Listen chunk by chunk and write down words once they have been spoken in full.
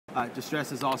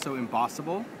Distress is also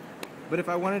embossable. But if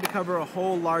I wanted to cover a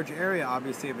whole large area,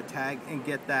 obviously, of a tag and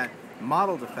get that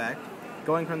mottled effect,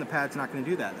 going from the pad's not going to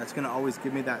do that. That's going to always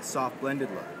give me that soft blended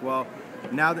look. Well,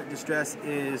 now that Distress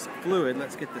is fluid,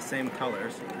 let's get the same color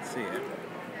so you can see it.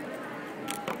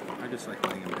 I just like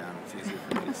laying them down. It's easier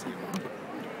for me to see them.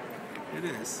 It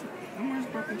is. And where's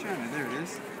broken china? There it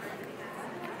is.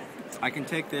 I can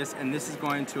take this, and this is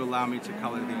going to allow me to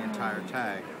color the entire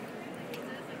tag.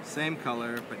 Same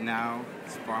color, but now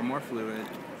it's far more fluid.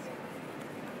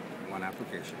 One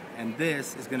application. And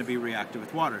this is going to be reactive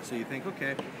with water. So you think,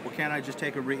 okay, well, can't I just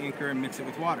take a re-inker and mix it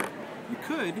with water? You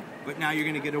could, but now you're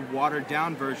going to get a watered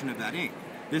down version of that ink.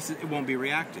 It won't be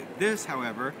reactive. This,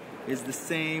 however, is the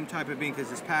same type of ink as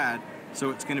this pad, so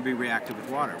it's going to be reactive with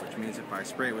water, which means if I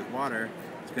spray it with water,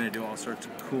 it's going to do all sorts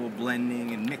of cool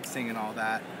blending and mixing and all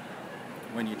that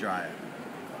when you dry it.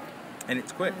 And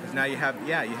it's quick, because now you have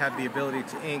the ability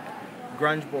to ink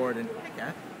grunge board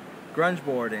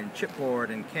and chipboard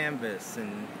and canvas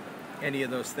and any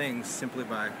of those things simply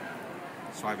by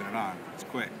swiping it on. It's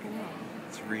quick.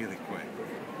 It's really quick.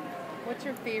 What's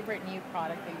your favorite new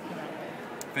product that you came out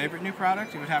with? Favorite new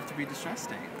product? It would have to be Distress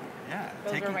Stain. Yeah.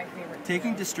 Those are my favorite.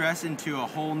 Taking Distress into a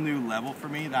whole new level for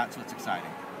me, that's what's exciting.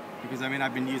 Because I mean,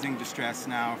 I've been using Distress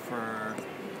now for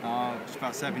just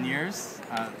about 7 years.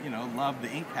 You know, love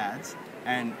the ink pads.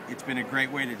 And it's been a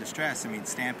great way to distress. I mean,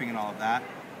 stamping and all of that.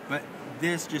 But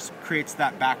this just creates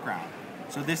that background.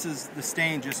 So this is the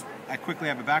stain, I quickly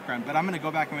have a background, but I'm going to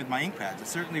go back in with my ink pads. It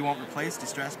certainly won't replace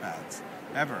Distress pads,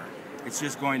 ever. It's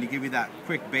just going to give you that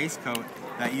quick base coat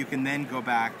that you can then go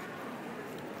back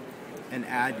and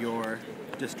add your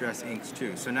Distress inks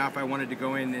to. So now if I wanted to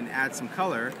go in and add some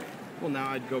color, well, now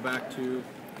I'd go back to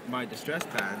my Distress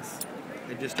pads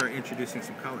and just start introducing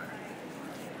some color.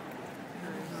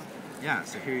 Yeah,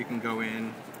 so here you can go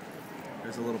in.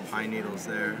 There's a little pine needles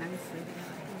there.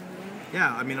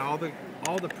 Yeah, I mean all the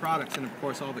products and of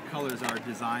course all the colors are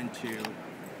designed to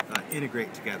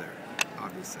integrate together,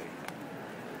 obviously.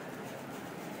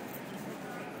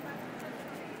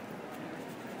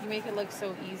 You make it look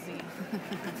so easy.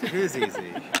 It is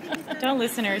easy. Don't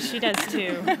listen to her, she does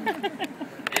too.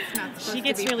 She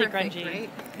gets really perfect, grungy. right?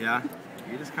 Yeah,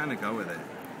 you just kind of go with it.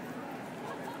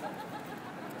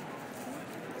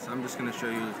 So I'm just going to show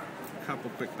you a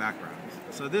couple quick backgrounds.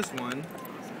 So this one,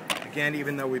 again,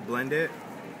 even though we blend it,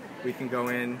 we can go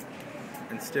in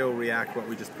and still react what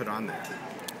we just put on there.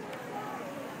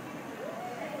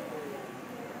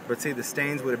 But see, the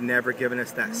stains would have never given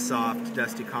us that soft,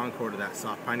 dusty concord or that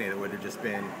soft pine. It would have just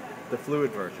been the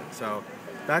fluid version. So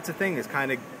that's the thing, is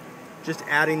kind of just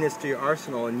adding this to your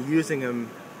arsenal and using them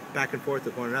back and forth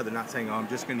with one another. Not saying, oh, I'm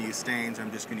just going to use stains,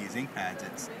 I'm just going to use ink pads.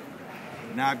 It's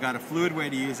now I've got a fluid way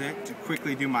to use it to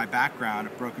quickly do my background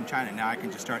of broken china. Now I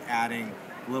can just start adding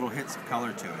little hits of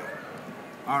color to it.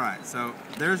 Alright, so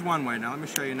there's one way. Now let me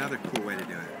show you another cool way to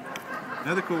do it.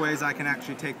 Another cool way is I can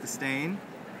actually take the stain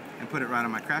and put it right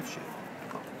on my craft sheet.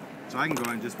 So I can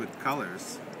go in just with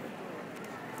colors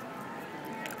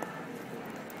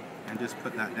and just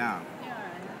put that down.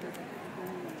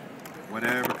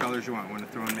 Whatever colors you want. Want to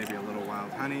throw in maybe a little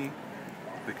wild honey,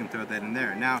 we can throw that in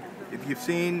there. Now, if you've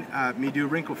seen me do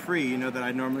wrinkle-free, you know that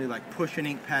I normally like push an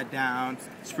ink pad down,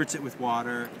 spritz it with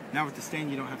water. Now with the stain,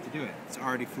 you don't have to do it. It's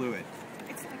already fluid.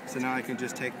 So now I can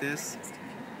just take this,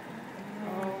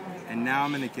 and now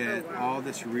I'm going to get all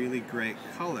this really great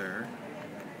color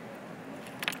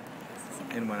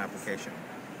in one application.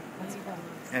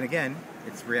 And again,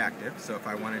 it's reactive, so if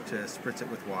I wanted to spritz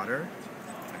it with water,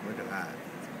 look at that.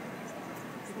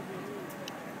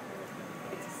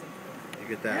 You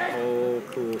get that whole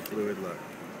cool fluid look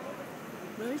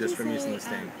just from using the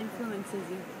stain. Influences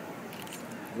you?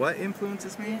 What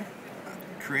influences me? Yeah.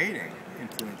 Creating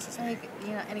influences me. Like, you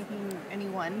know,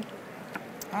 anyone?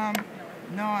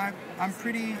 No, I'm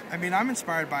pretty, I mean, I'm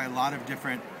inspired by a lot of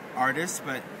different artists,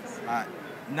 but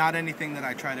not anything that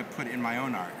I try to put in my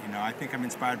own art. You know, I think I'm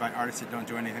inspired by artists that don't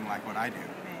do anything like what I do.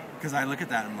 Because I look at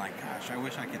that and I'm like, gosh, I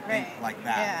wish I could think like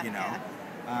that, you know.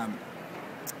 Yeah.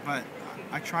 But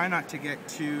I try not to get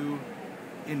too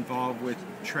involved with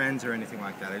trends or anything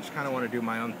like that. I just kind of want to do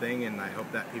my own thing, and I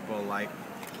hope that people like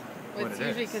what it is. It's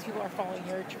usually because people are following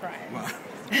your trend. Well,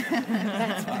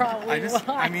 that's probably why.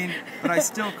 I mean, but I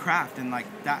still craft, and like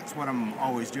that's what I'm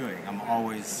always doing. I'm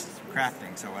always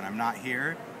crafting. So when I'm not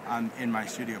here, I'm in my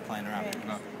studio playing around. People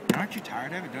go, aren't you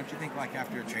tired of it? Don't you think like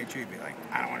after a trade show you'd be like,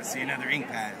 I don't want to see another ink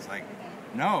pad? It's like,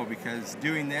 no, because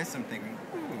doing this, I'm thinking,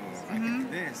 ooh, I can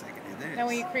do this, I can do this. Now,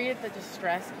 when you created the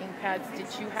distress ink pads, did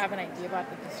you have an idea about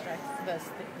the distress, the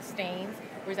stains,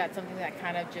 or is that something that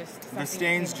kind of just... The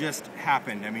stains just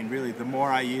happened. I mean, really, the more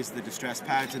I used the distress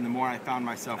pads and the more I found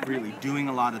myself really doing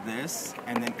a lot of this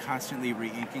and then constantly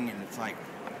re-inking it, and it's like,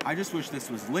 I just wish this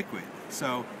was liquid.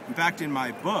 So, in fact, in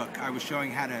my book, I was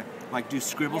showing how to like do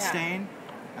scribble stain,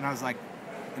 and I was like,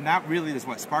 and that really is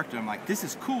what sparked it. I'm like, this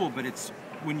is cool, but it's,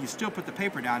 when you still put the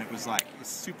paper down, it was like, it's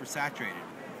super saturated.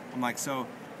 I'm like, so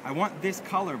I want this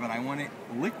color, but I want it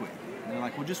liquid. And they're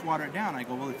like, well, just water it down. I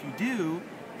go, well, if you do,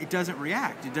 it doesn't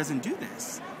react. It doesn't do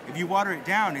this. If you water it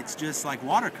down, it's just like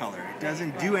watercolor. It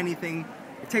doesn't do anything.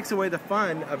 It takes away the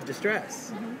fun of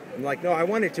distress. I'm like, no, I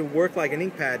want it to work like an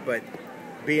ink pad, but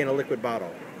be in a liquid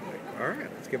bottle. I'm like, all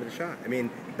right, let's give it a shot. I mean,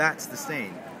 that's the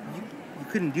stain. You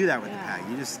couldn't do that with the pad.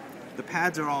 You just, the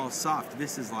pads are all soft.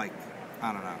 This is like,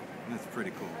 I don't know. It's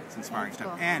pretty cool. It's inspiring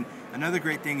stuff. And another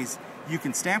great thing is you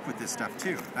can stamp with this stuff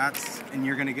too. And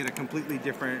you're going to get a completely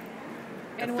different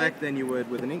effect than you would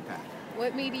with an ink pad.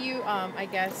 What made you, I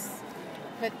guess,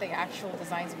 put the actual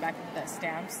designs back into the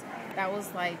stamps? That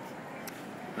was like,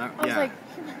 I was like,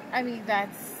 I mean,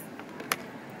 that's...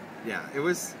 Yeah, it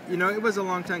was, you know, it was a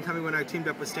long time coming when I teamed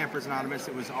up with Stampers Anonymous.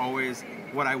 It was always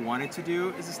what I wanted to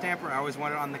do as a stamper. I always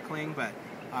wanted it on the cling, but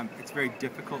it's very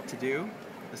difficult to do,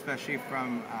 especially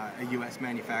from a U.S.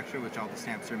 manufacturer, which all the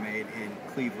stamps are made in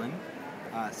Cleveland.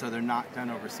 So they're not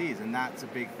done overseas, and that's a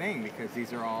big thing because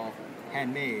these are all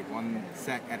handmade, one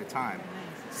set at a time.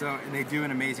 So, and they do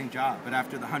an amazing job. But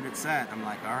after the 100th set, I'm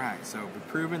like, all right, so we've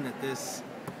proven that this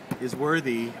is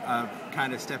worthy of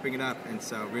kind of stepping it up. And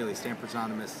so really, Stampers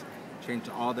Anonymous changed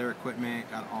all their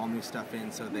equipment, got all new stuff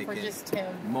in so they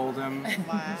can mold them,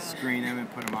 screen them,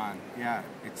 and put them on. Yeah,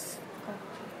 it's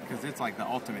because it's like the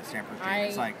ultimate stamper thing.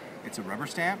 It's like, it's a rubber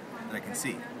stamp that I can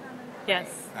see.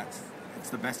 Yes. It's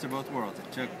the best of both worlds.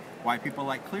 It took why people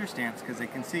like clear stamps because they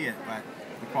can see it, but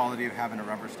the quality of having a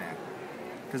rubber stamp.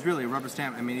 Because really, a rubber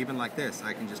stamp, I mean, even like this,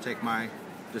 I can just take my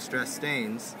distress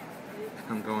stains,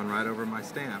 I'm going right over my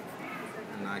stamp,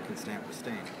 and I can stamp the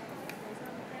stain.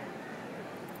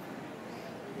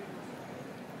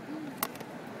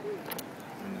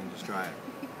 And then just dry it.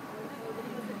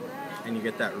 And you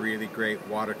get that really great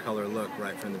watercolor look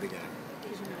right from the beginning.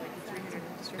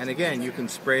 And again, you can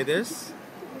spray this,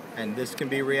 and this can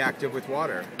be reactive with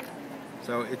water.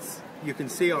 So it's, you can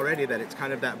see already that it's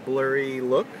kind of that blurry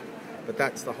look, but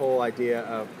that's the whole idea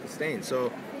of the stain.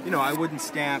 So, you know, I wouldn't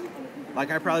stamp, like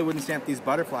I probably wouldn't stamp these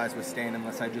butterflies with stain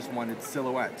unless I just wanted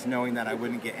silhouettes, knowing that I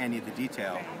wouldn't get any of the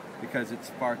detail because it's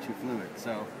far too fluid.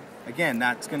 So again,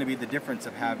 that's going to be the difference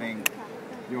of having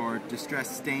your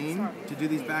distress stain to do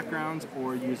these backgrounds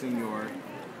or using your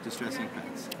distress ink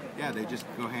pads. Yeah, they just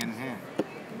go hand in hand.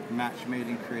 Match made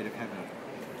in creative heaven,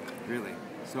 really.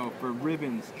 So for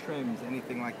ribbons, trims,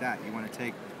 anything like that, you want to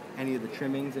take any of the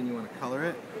trimmings and you want to color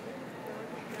it.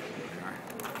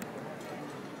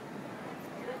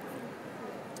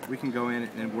 We can go in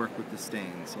and work with the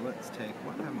stains. So let's take,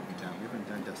 what haven't we done? We haven't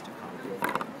done dusty concrete.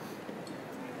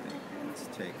 Let's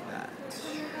take that. So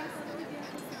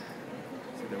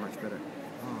they're much better.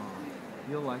 Oh,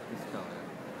 you'll like this color.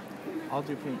 I'll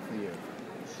do pink for you,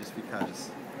 just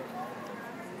because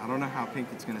I don't know how pink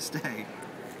it's going to stay.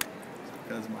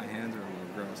 Because my hands are a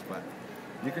little gross, but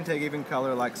you can take even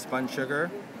color like spun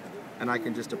sugar, and I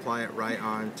can just apply it right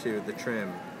onto the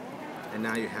trim, and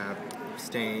now you have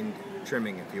stained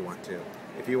trimming if you want to.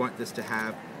 If you want this to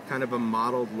have kind of a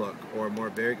mottled look or a more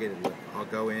variegated look, I'll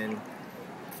go in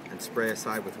and spray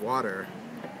aside with water,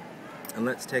 and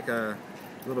let's take a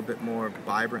little bit more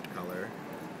vibrant color.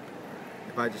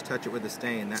 If I just touch it with a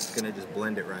stain, that's going to just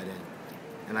blend it right in,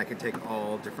 and I can take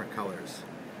all different colors.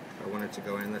 If I wanted to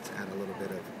go in, let's add a little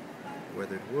bit of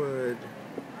weathered wood.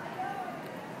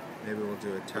 Maybe we'll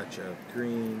do a touch of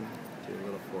green, do a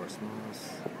little forest moss.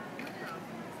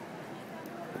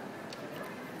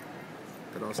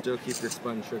 But I'll still keep your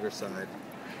spun sugar side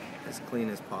as clean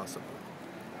as possible.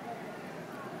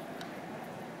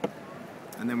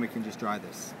 And then we can just dry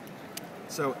this.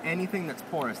 So anything that's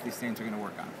porous, these stains are going to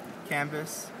work on.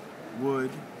 Canvas,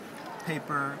 wood,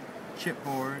 paper,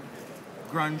 chipboard,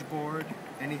 grunge board,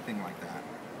 anything like that.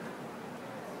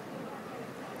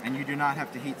 And you do not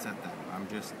have to heat set them. I'm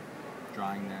just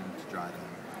drying them to dry them.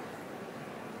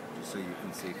 Just so you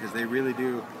can see, because they really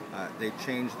do, they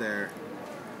change their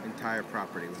entire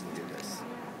property when you do this.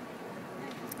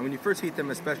 And when you first heat them,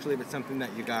 especially if it's something that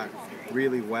you got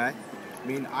really wet, I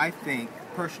mean, I think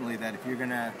personally that if you're going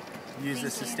to use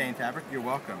this sustained fabric, you're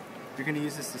welcome. If you're going to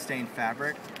use this sustained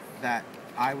fabric, that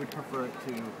I would prefer it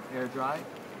to air dry,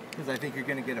 because I think you're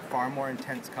going to get a far more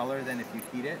intense color than if you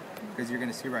heat it, because you're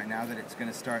going to see right now that it's going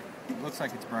to start, it looks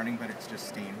like it's burning, but it's just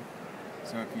steam.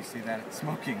 So if you see that it's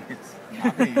smoking, it's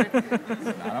not heat,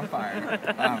 it's not on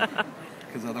fire,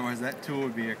 because otherwise that tool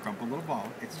would be a crumpled little ball.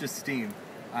 It's just steam.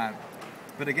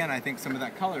 But again, I think some of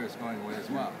that color is going away as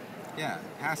well. Yeah,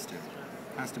 it has to.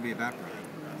 It has to be evaporated.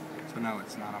 So no,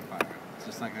 it's not on fire. It's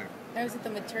just like a... Now, is it the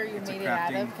material you made it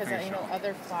out of? Because I know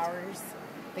other flowers,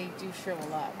 they do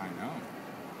shrivel up. I know.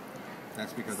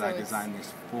 That's because I designed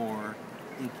this for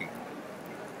inking.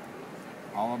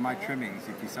 All of my trimmings,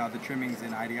 if you saw the trimmings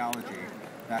in Ideology,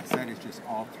 that set is just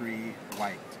all 3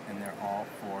 white, and they're all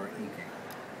for inking.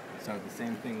 So the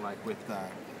same thing like with the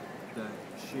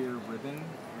sheer ribbon.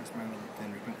 Where's my little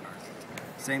thin ribbon card?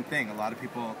 Same thing. A lot of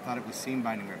people thought it was seam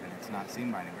binding ribbon. It's not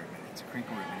seam binding ribbon. It's a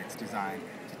crinkle ribbon. It's designed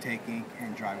to take ink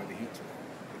and dry with a heat tool.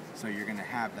 So you're going to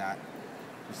have that,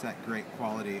 just that great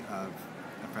quality of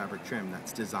a fabric trim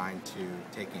that's designed to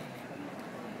take ink.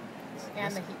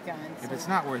 And the heat gun. If it's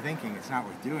not worth inking, it's not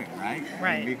worth doing, right?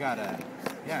 Right. I mean,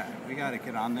 we gotta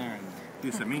get on there and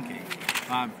do some inking.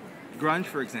 Grunge,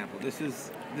 for example, this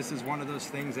is one of those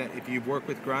things that if you work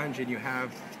with grunge and you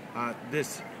have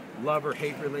this love or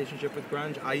hate relationship with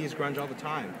grunge, I use grunge all the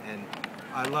time, and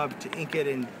I love to ink it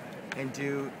and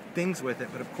do things with it.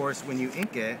 But of course, when you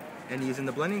ink it and using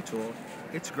the blending tool,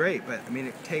 it's great. But I mean,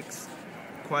 it takes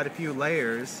quite a few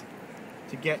layers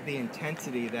to get the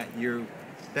intensity that you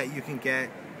can get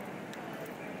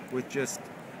with just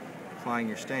applying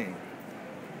your stain.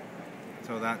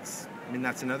 So that's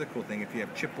another cool thing. If you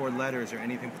have chipboard letters or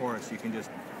anything porous, you can just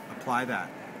apply that.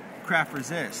 Craft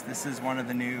Resist. This is one of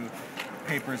the new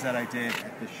papers that I did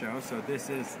at this show. So this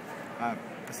is a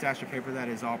stash of paper that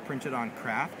is all printed on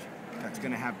craft. That's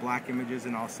going to have black images,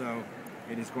 and also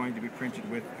it is going to be printed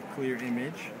with a clear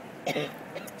image.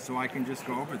 So I can just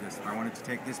go over this. If I wanted to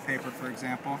take this paper, for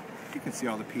example, you can see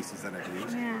all the pieces that I've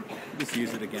used. Yeah. Just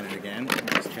use it again and again.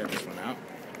 Just tear this one out.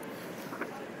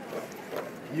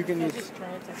 You can use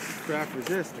Craft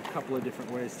Resist a couple of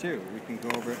different ways too. We can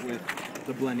go over it with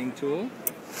the blending tool.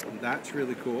 That's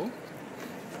really cool.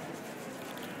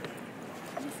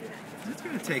 It's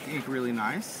going to take ink really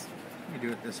nice. Let me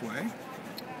do it this way.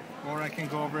 Or I can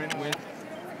go over it with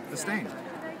the stain.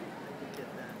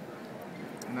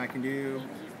 And I can do,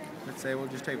 let's say we'll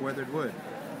just take weathered wood.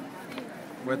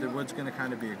 Weathered wood's going to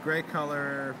kind of be a gray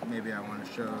color. Maybe I want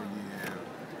to show you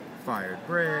fired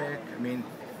brick. I mean,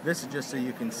 this is just so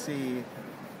you can see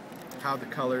how the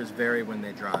colors vary when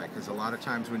they dry. Because a lot of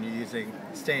times when you're using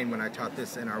stain, when I taught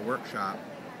this in our workshop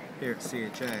here at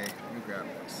CHA, let me grab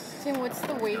this. Tim, what's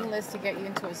the waiting list to get you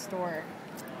into a store?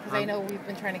 Because I know we've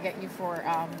been trying to get you for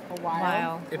a while.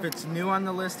 Wow. If it's new on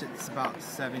the list, it's about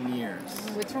 7 years.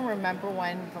 Which one? Remember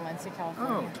when? Valencia,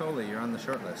 California. Oh, totally. You're on the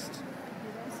short list.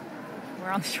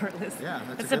 We're on the short list. Yeah,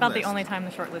 that's It's a good about list. the only time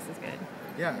the short list is good.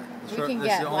 Yeah. We can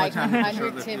get like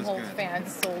 100 Tim Holtz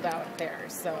fans sold out there.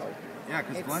 So. Yeah,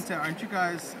 because Valencia, aren't you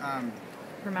guys?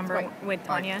 Remember with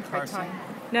Tanya? Carson?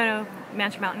 No,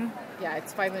 Mansion Mountain. Yeah,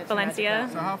 it's 5 minutes. Valencia.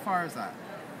 So how far is that?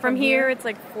 From here, it's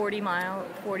like 40 miles.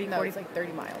 40, No, 40. it's like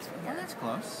 30 miles from Oh, here. that's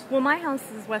close. Well, my house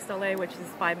is West LA, which is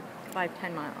 10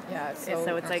 miles. Yeah, so it's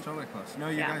That's like totally close. No,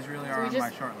 you yeah. guys really So are we on just-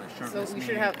 my short list. Short So list we should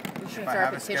meaning have if start I a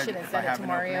have petition schedule- and if I send it have to an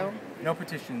Mario. opening, no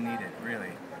petition needed,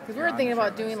 really. Because we were thinking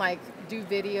about doing like do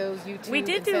videos, YouTube. We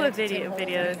did and do send a it to Tim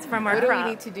video Holtz. videos from our What do we crop.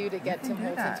 need to do to get Tim do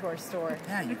Holtz that. into our store?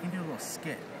 Yeah, you can do a little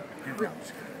skit. No, I'm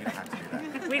just kidding. You don't have to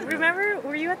do that. Wait, remember?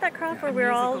 Were you at that crop where we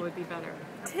were all? would be better.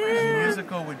 A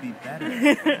musical would be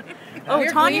better. Oh,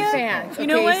 We're Tanya. Glee fans. You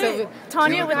know Okay, what? so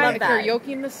Tanya Do would a love Glee. that. karaoke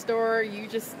in the store. You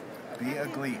just Be a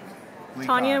Glee. Glee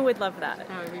Tanya god. would love that.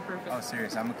 That would be perfect. Oh,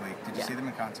 serious? I'm a Glee. Did you see them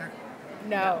in concert?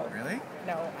 no, Really?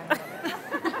 no. I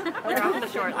don't. We're on the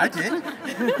short I list. did.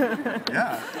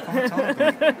 Yeah. Oh,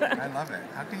 totally. I love it.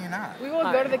 How can you not? We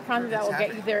won't go to the concert that It's will get you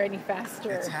happening. there any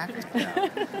faster. It's happening.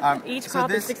 Yeah. Each so crop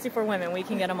is this, 64 women. We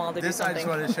can get them all to do This I something. just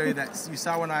wanted to show you that you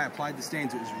saw when I applied the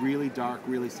stains, it was really dark,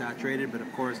 really saturated. But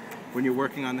of course, when you're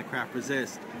working on the Craft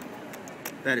Resist,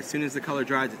 that as soon as the color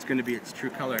dries, it's going to be its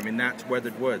true color. I mean, that's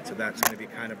weathered wood, so that's going to be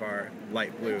kind of our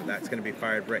light blue. That's going to be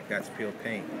fired brick. That's peeled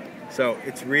paint. So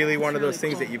it's really one of those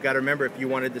things that you've got to remember. If you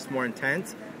wanted this more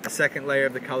intense, a second layer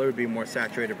of the color would be a more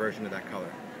saturated version of that color.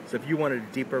 So if you wanted a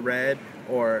deeper red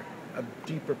or a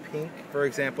deeper pink, for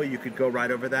example, you could go right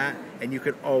over that, and you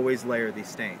could always layer these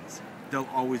stains. They'll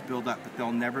always build up, but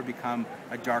they'll never become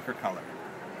a darker color.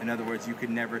 In other words, you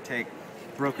could never take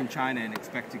broken china and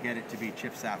expect to get it to be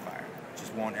chipped sapphire. It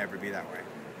just won't ever be that way.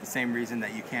 The same reason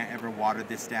that you can't ever water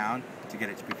this down to get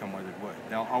it to become weathered wood.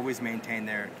 They'll always maintain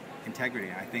their integrity.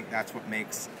 And I think that's what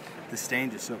makes the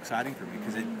stain just so exciting for me,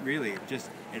 because it really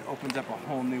it opens up a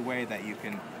whole new way that you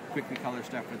can quickly color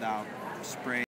stuff without spray.